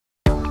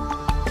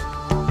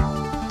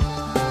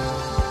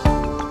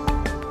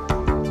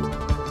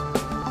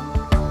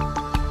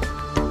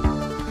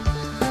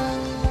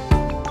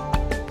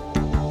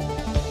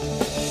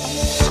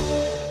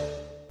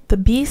The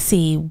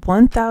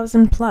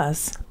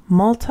BC-1000Plus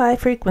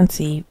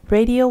Multi-Frequency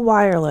Radio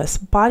Wireless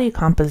Body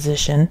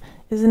Composition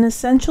is an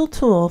essential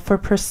tool for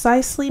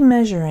precisely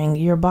measuring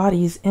your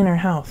body's inner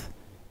health.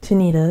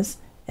 Tanita's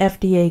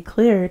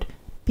FDA-cleared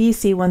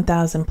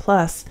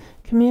BC-1000Plus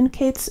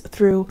communicates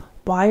through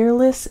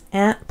wireless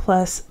ANT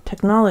Plus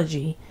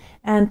technology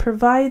and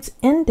provides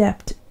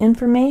in-depth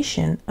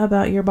information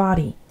about your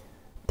body.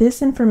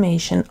 This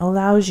information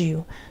allows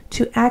you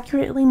to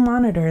accurately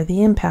monitor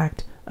the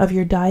impact of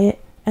your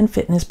diet and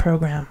fitness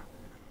program.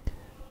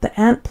 The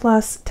ANT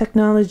Plus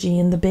technology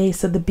in the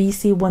base of the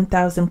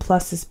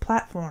BC-1000Plus's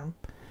platform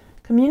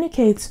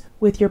communicates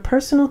with your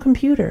personal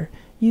computer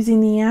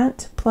using the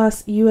ANT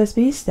Plus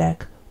USB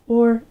stick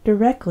or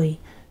directly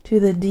to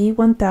the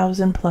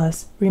D1000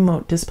 Plus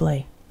remote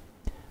display.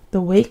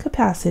 The weight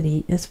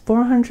capacity is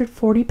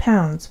 440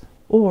 pounds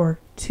or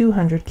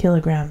 200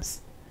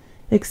 kilograms.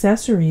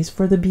 Accessories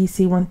for the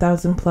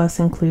BC-1000 Plus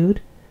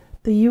include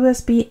the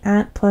USB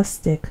ANT Plus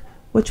stick,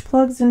 which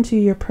plugs into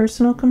your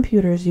personal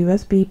computer's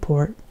USB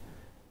port,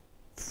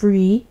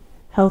 free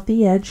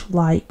Healthy Edge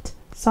Lite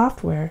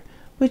software,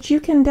 which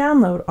you can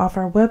download off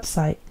our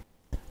website.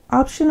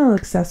 Optional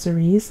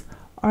accessories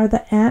are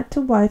the ANT to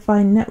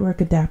Wi-Fi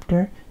network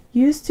adapter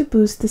used to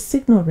boost the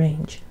signal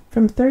range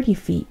from 30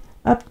 feet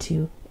up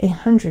to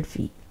 100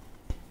 feet.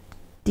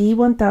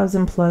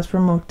 D1000 Plus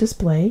remote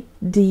display,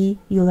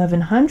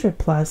 D1100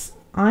 Plus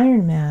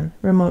Ironman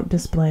remote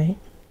display,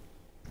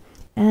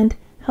 and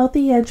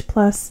Healthy Edge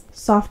Plus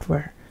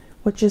software,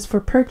 which is for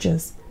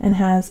purchase and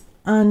has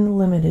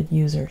unlimited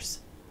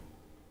users.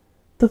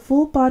 The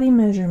full body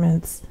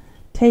measurements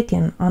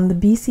taken on the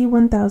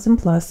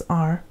BC-1000 Plus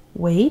are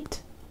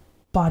weight,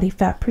 body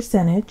fat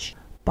percentage,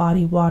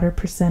 body water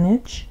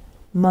percentage,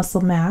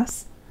 muscle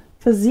mass,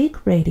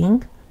 physique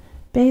rating,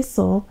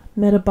 basal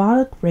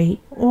metabolic rate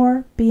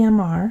or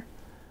BMR,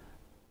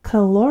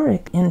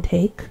 caloric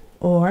intake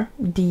or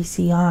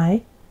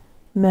DCI,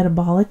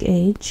 metabolic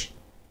age,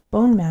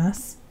 bone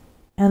mass,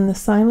 and the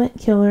silent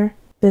killer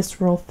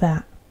visceral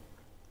fat.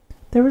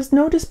 There is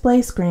no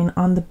display screen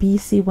on the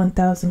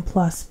BC-1000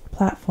 Plus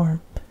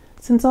platform.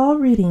 Since all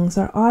readings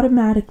are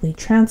automatically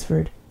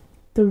transferred,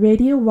 the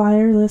radio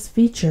wireless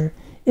feature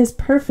is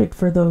perfect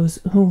for those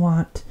who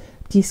want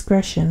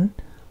discretion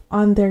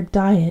on their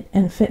diet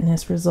and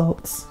fitness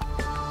results.